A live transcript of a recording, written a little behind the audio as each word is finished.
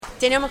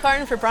Danielle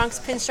McCartan for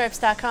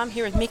BronxPinstripes.com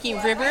here with Mickey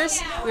Rivers.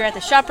 We're at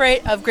the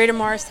ShopRite of Greater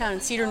Morristown in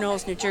Cedar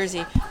Knolls, New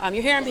Jersey.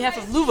 You're here on behalf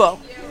of Luvo,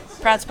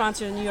 proud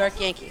sponsor of the New York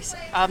Yankees.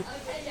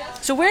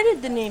 So where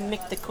did the name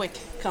Mick the Quick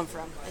come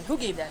from, and who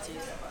gave that to you?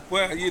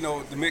 Well,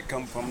 the Mick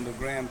come from the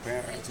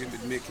grandparents,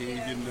 Mickey,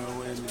 and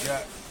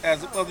as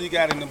the other you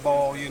got in the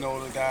ball,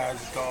 the guys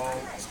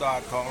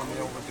start calling me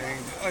over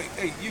things.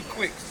 Hey, you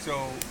quick.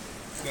 So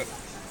the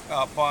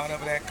part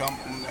of that come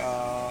from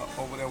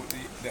over there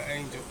with the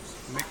Angels,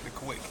 Mick the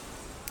Quick.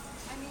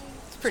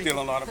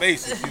 Still a lot of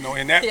bases,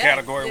 in that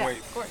category way.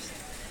 Of course.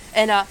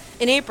 And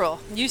in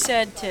April, you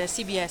said to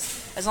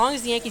CBS, as long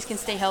as the Yankees can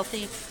stay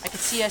healthy, I could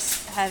see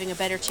us having a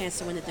better chance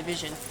to win the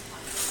division.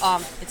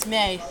 It's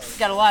May. You've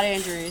got a lot of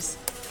injuries.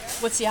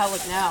 What's the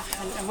outlook now?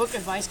 And what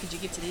advice could you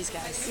give to these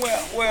guys?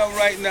 Well,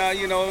 right now,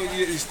 you're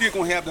still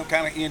going to have them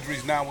kind of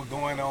injuries now what's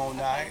going on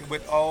now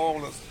with all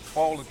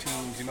the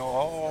teams,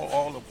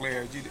 all the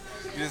players. You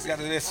just got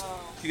to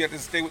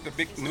stay with the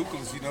big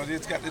nucleus, you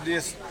just got to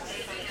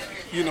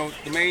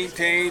to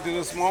maintain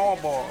the small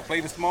ball,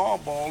 play the small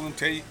ball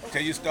until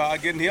you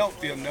start getting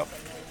healthy enough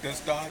to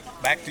start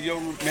back to your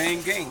main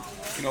game.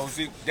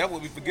 See, that's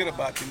what we forget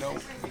about,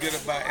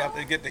 forget about after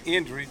they get the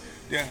injury,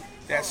 then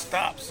that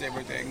stops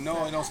everything.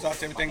 No, it don't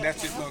stop everything.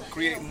 That's just going to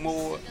create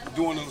more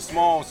doing the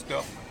small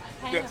stuff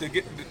to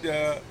get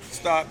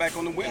start back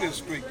on the winning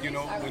streak.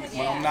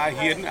 When I'm not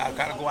hitting, I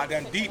gotta go out there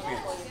and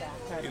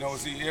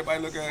defense. See,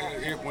 everybody look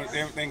at it when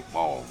everything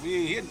falls. We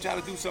ain't hitting, try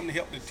to do something to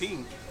help the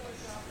team.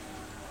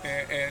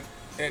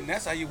 And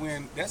that's how you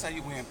win. That's how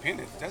you win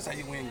pennants. That's how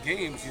you win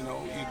games. You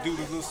do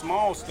the little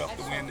small stuff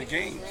to win the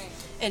games.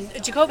 And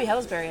Jacoby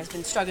Ellsbury has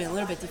been struggling a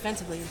little bit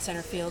defensively in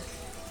center field.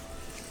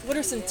 What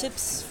are some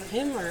tips for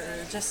him, or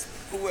just?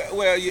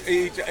 Well,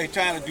 he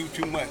trying to do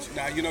too much.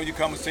 Now, you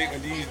come and say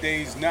these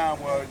days now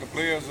where the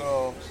players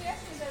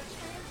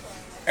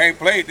ain't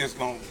played this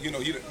long.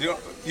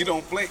 You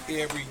don't play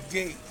every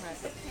day.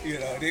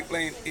 They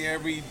playing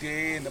every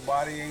day, and the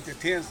body ain't the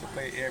tends to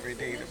play every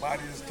day. The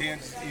body just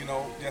tends,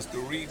 just to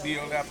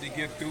rebuild after you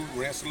get through,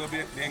 rest a little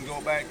bit, then go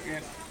back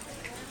in,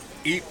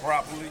 eat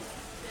properly.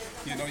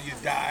 You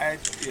diet.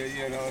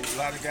 A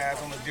lot of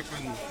guys on a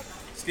different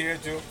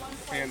schedule,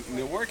 and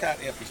the workout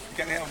efforts. You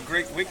gotta have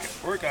great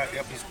workout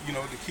efforts,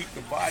 to keep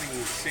the body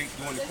in shape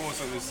during the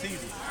course of the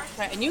season.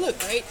 Right, and you look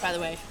great, by the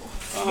way.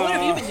 What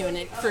have you been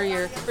doing for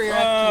your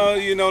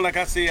upkeep? Like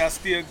I say, I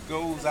still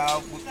goes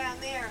out,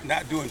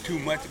 not doing too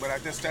much, but I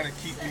just try to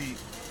keep me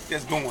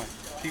just going.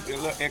 Keep a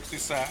little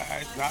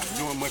exercise, not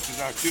doing much as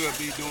I should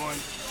be doing.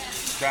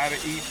 Try to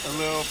eat a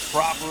little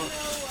proper,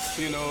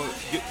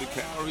 get the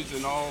calories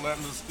and all that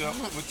little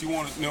stuff. But you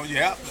want to, you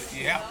have to.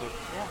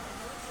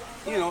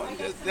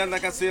 Yeah.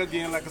 Like I said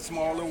again, like a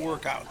small little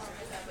workout.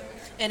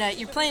 And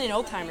you're playing in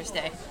Old Timers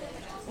Day.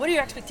 What are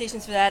your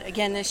expectations for that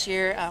again this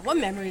year? What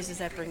memories does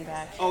that bring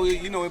back? Oh,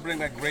 it brings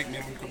back great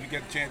memories because we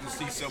get a chance to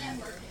see some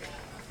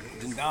of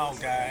the now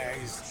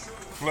guys,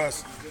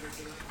 plus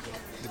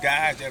the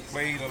guys that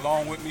played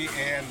along with me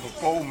and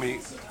before me,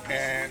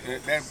 and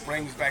that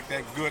brings back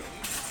that good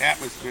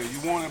atmosphere.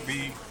 You want to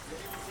be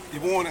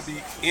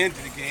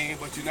into the game,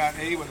 but you're not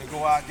able to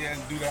go out there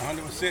and do that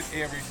 100%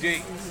 every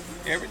day.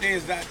 Every day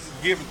is not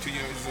given to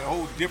you. It's a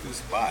whole different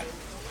spot.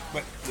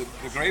 But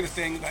the greatest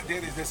thing about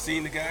that is just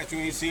seeing the guys you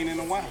ain't seen in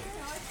a while.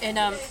 And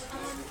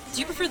do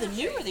you prefer the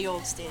new or the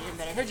old stadium?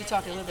 That I heard you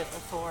talking a little bit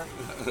before.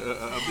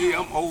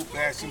 I'm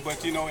old-fashioned,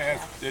 but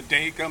as the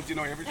day comes,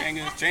 everything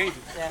is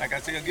changing. Yeah. Like I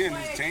say again,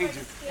 it's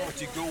changing, but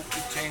you go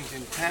to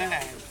changing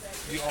time.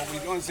 You always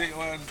going to say,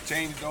 well,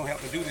 change don't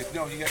have to do this.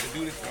 No, you got to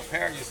do this to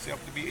prepare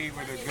yourself to be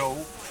able to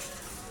go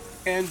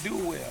and do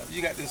well.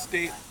 You got to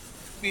stay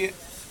fit,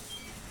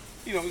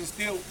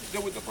 still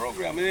deal with the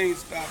program. It ain't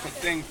stop a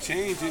thing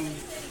changing.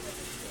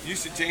 You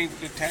should change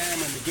the time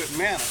in a good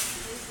manner.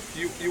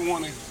 You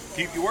want to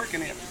keep you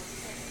working it.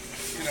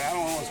 I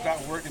don't want to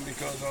stop working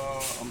because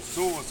I'm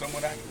sore. So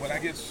when I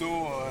get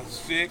sore or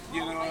sick,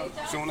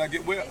 so when I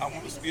get well, I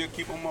want to still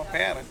keep on my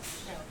pattern.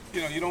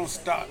 You don't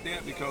stop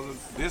there because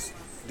of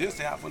this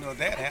happened or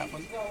that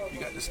happened. You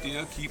got to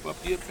still keep up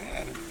your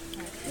pattern.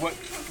 What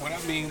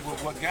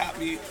got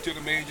me to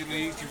the major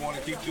leagues, you want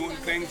to keep doing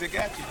things that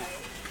got you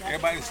there.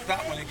 Everybody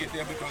stop when they get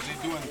there because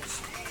they're doing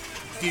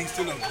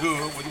decent or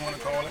good, what you want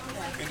to call it,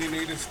 and then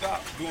they just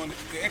stop doing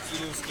the extra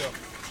little stuff.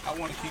 I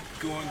want to keep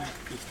doing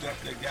the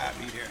stuff that got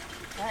me there.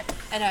 Right.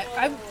 And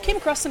I came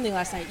across something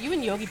last night. You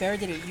and Yogi Berra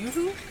did a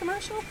Yoo-Hoo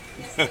commercial?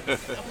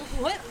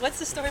 What's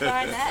the story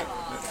behind that?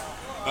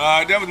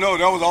 That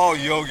was all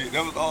Yogi.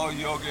 That was all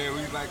Yogi.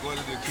 We was like one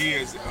of the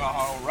kids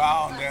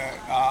around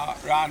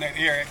that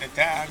area at the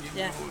time,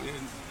 Yeah.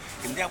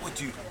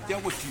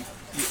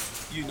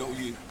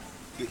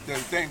 And the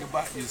thing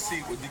about you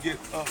see when you get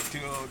up to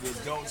the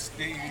adult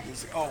stage and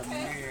say, oh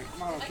man,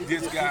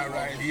 this guy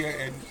right here,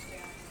 and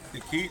the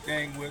key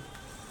thing with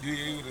you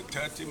were able to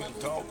touch him and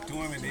talk to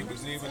him, and he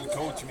was able to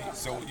coach me.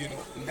 So,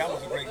 and that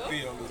was a great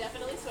deal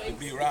to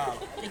be around.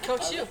 He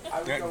coached you.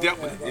 That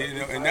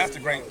definitely, and that's a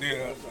great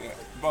deal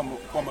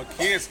from a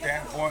kid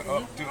standpoint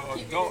up to an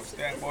adult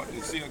standpoint,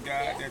 to see a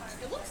guy that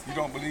you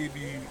don't believe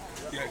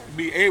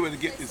be able to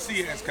get to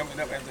see as coming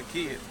up as a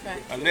kid.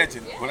 Right. A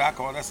legend. What I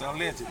call that's a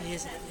legend. He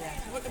is, yeah.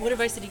 What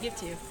advice did he give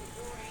to you?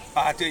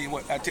 I tell you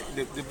what,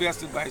 the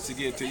best advice to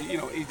give to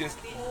you, he just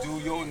do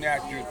your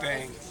natural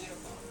thing.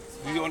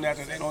 Do your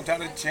natural thing. Don't try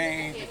to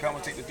change the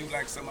conversation to do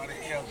like somebody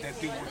else that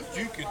do what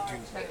you could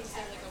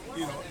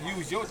do.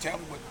 Use your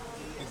talent, but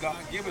the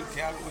God-given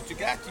talent, what you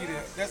got you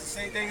there. That's the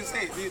same thing as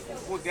say.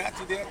 What got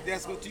you there,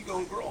 that's what you're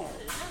going to grow on.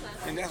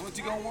 And that's what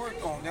you're going to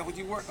work on. That's what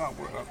you work on.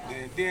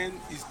 And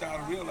then you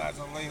start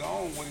realizing later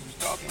on what he was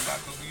talking about,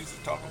 because we used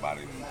to talk about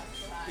it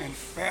in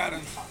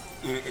patterns,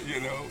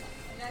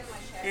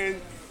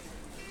 And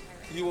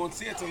you won't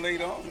see it till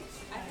later on.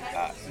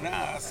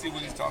 Now I see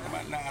what he's talking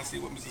about. Now I see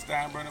what Mr.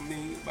 Steinbrenner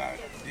means by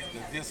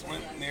the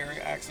disciplinary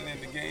action in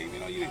the game. You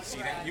didn't see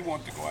that. You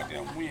wanted to go out there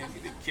and win.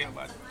 You didn't care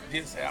about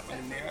this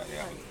happening there.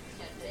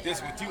 This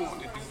is what you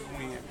wanted to do to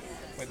win.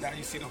 But now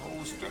you see the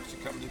whole structure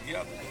coming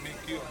together to make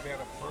you a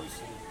better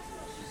person.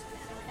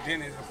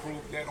 Then it's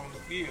approved that on the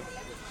field.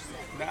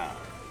 Now,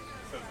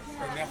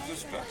 and that's the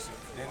structure.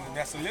 And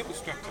that's a living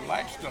structure,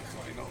 life structure,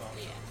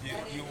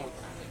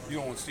 You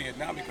don't see it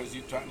now because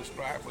you're trying to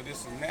strive for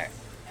this and that.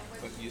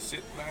 But you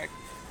sit back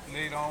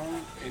later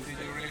on and then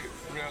you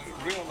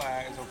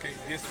realize, okay,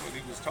 this is what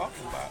he was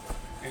talking about,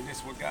 and this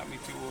is what got me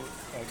to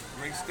a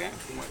great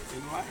standpoint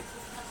in life.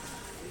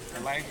 A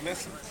life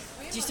lesson.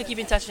 Do you still keep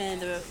in touch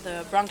with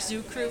the Bronx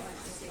Zoo crew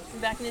from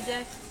back in the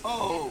day?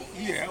 Oh,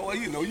 yeah. Well,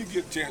 you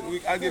get a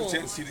chance. I get a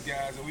chance to see the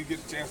guys, and we get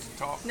a chance to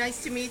talk.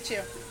 Nice to meet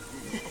you.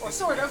 Or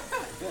sort of.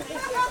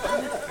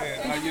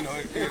 And,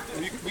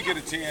 we get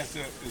a chance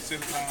to sit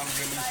around and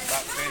reminisce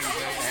about things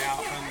that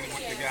happened with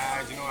the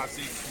guys. I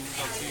see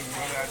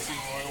Miller, I see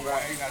Roy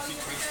White, I see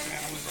Chris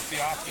Chandler, I see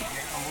Oscar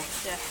Gamble.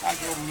 Yeah. I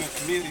go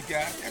meet the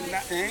guys, and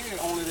they ain't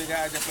only the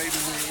guys that play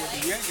with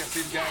the Yankees. I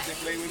see the guys that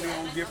play with me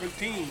on different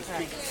teams.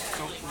 Right.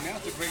 So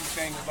that's the great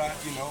thing about,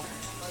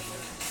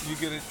 you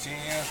get a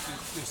chance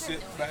to sit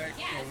back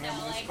and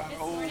reminisce about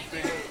old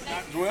things,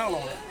 not dwell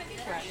on it.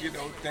 Right.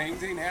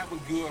 Things ain't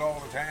happen good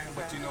all the time,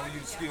 but you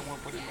still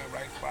want to put it in the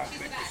right spot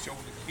to show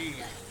the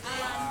kids.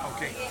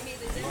 Okay,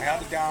 you don't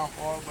have the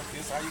downfall, but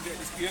this how you get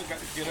the skill.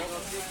 Got to get up,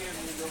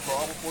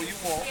 crawl before you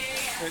walk.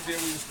 And then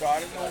when you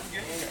start it over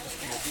again, you got to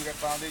still do that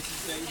foundation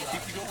thing to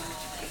keep you going.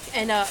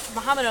 And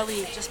Muhammad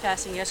Ali just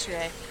passing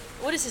yesterday.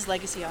 What is his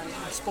legacy on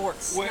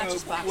sports, not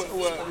just boxing?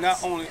 Well,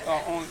 not only,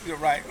 you're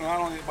right, not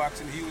only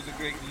boxing, he was a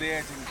great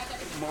legend.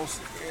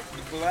 Most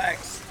the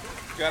blacks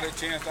got a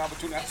chance,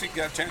 opportunity. I think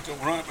got a chance to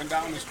run up and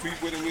down the street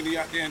with him when he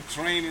out there and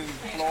training in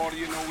Florida,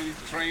 when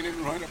he's training,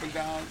 run up and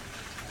down.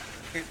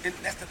 And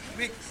that was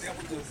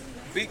the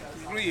big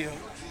thrill.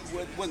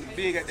 Wasn't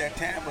big at that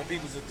time for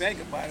people to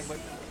think about it, but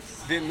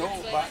didn't know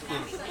about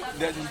the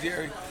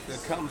legendary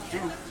that comes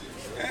through.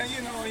 And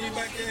you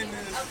back in the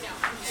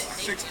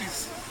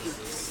 60s,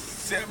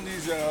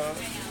 70s,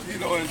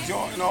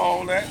 enjoying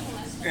all that,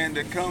 and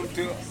to come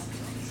to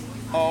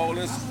all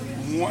this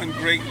one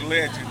great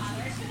legend.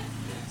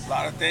 A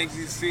lot of things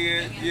he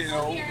said,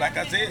 like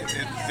I said,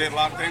 he said a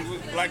lot of things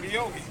like a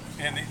yogi,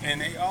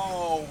 and they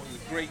all was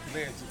great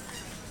legends.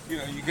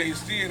 You can't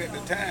see it at the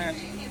time.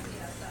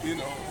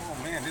 Oh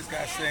man, this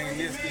guy's saying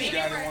this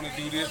guy didn't want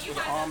to do this for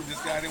the army,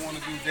 this guy didn't want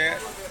to do that,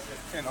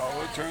 and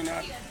it turned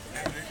out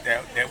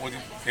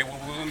they were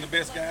one of the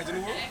best guys in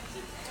the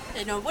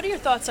world. What are your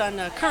thoughts on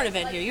current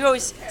event here? You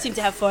always seem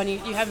to have fun.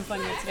 You're having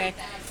fun here today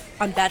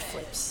on bat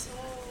flips.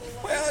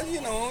 Well, you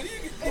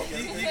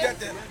got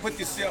to put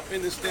yourself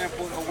in the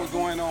standpoint of what's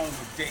going on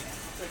today.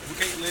 We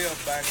can't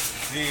live back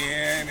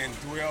then and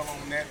dwell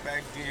on that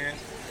back then,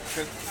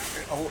 because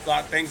a whole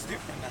lot of things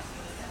different now.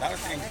 A lot of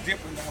things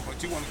different now,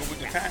 but you want to go with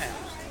the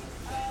times.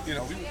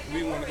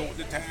 We want to go with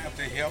the times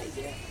to help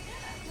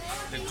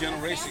the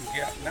generation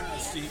gap. Now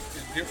see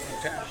the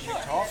different times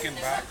we're talking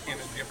about in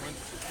a different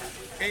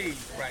age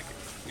bracket.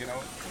 A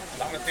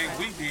lot of things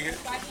we did,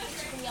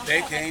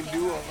 they can't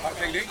do. A lot of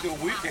things they do,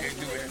 we can't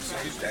do at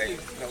these days.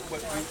 But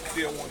we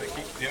still want to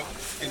keep them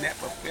in that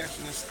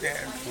professional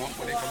standpoint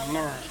where they can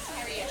learn.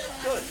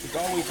 It's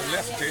always a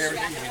lesson to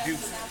everything you do.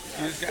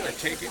 You just got to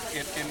take it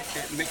and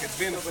make it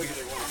benefit.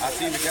 I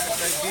seen the guys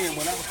back then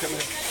when I was coming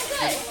up,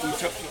 we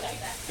took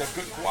the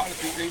good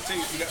quality. They say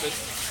you got to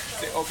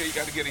say, okay, you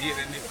got to get a hit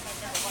in there.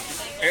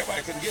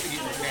 Everybody couldn't get a hit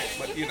in that,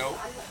 but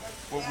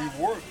where we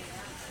work.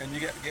 And you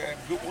got to get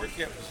good work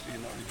ethics, to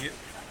get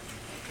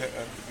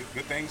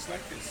good things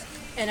like this.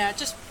 And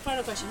just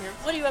final question here: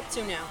 what are you up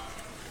to now?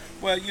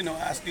 Well,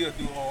 I still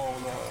do all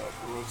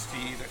the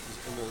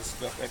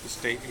stuff at the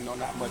state. Not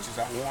much as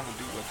I want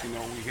to do, but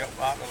we help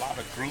out a lot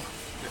of groups,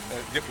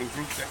 different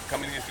groups that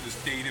coming into the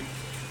stadium.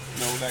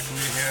 Like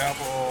we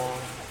have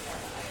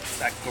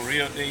like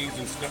career days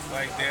and stuff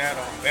like that,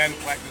 or band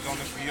practice on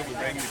the field. We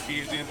bring the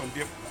kids in from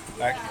different,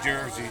 like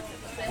Jersey,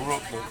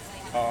 Brooklyn.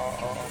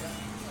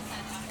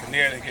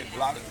 Canary, they get a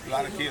lot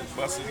of kids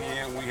busted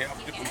in. We have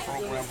different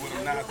programs with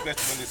them now,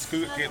 especially when the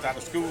school kids out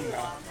of school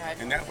now. Right.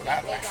 And that's what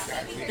I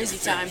like. Busy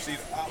time. See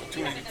the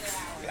opportunity.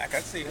 Like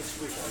I said,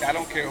 I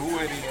don't care who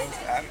it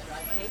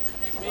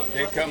is.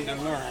 They come to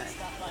learn.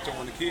 So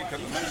when the kid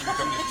comes to learn, you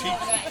come to teach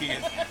the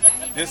kids.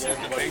 This is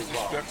the basic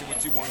structure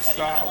what you want to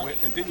start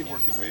with, and then you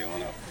work your way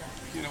on up.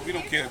 You know, we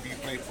don't care if you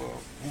play for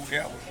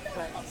whoever.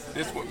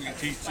 This is what we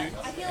teach you,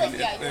 and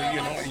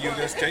and you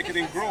just take it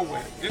and grow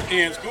with it. Just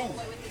in school.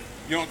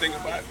 You don't think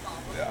about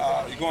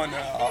you're going to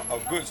a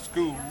good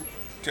school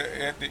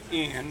to at the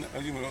end,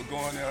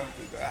 going to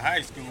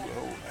high school.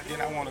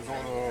 Then I want to go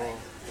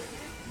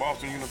to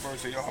Boston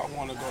University, or I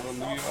want to go to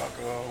New York,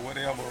 or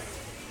whatever.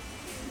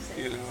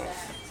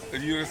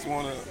 You just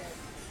want to,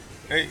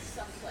 hey,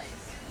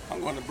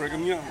 I'm going to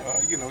Brigham Young.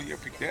 You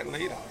pick that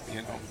later.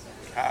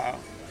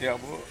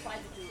 However,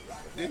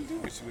 then do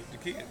it with the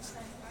kids.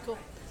 Cool.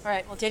 All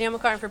right. Well, Danielle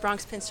McCartan for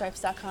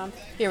BronxPinstripes.com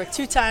here with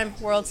two-time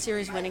World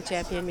Series winning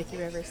champion Mickey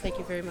Rivers. Thank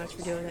you very much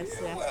for doing this.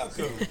 Yeah.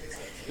 Welcome.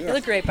 You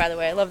look great, by the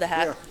way. I love the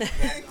hat.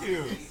 Thank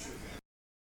you.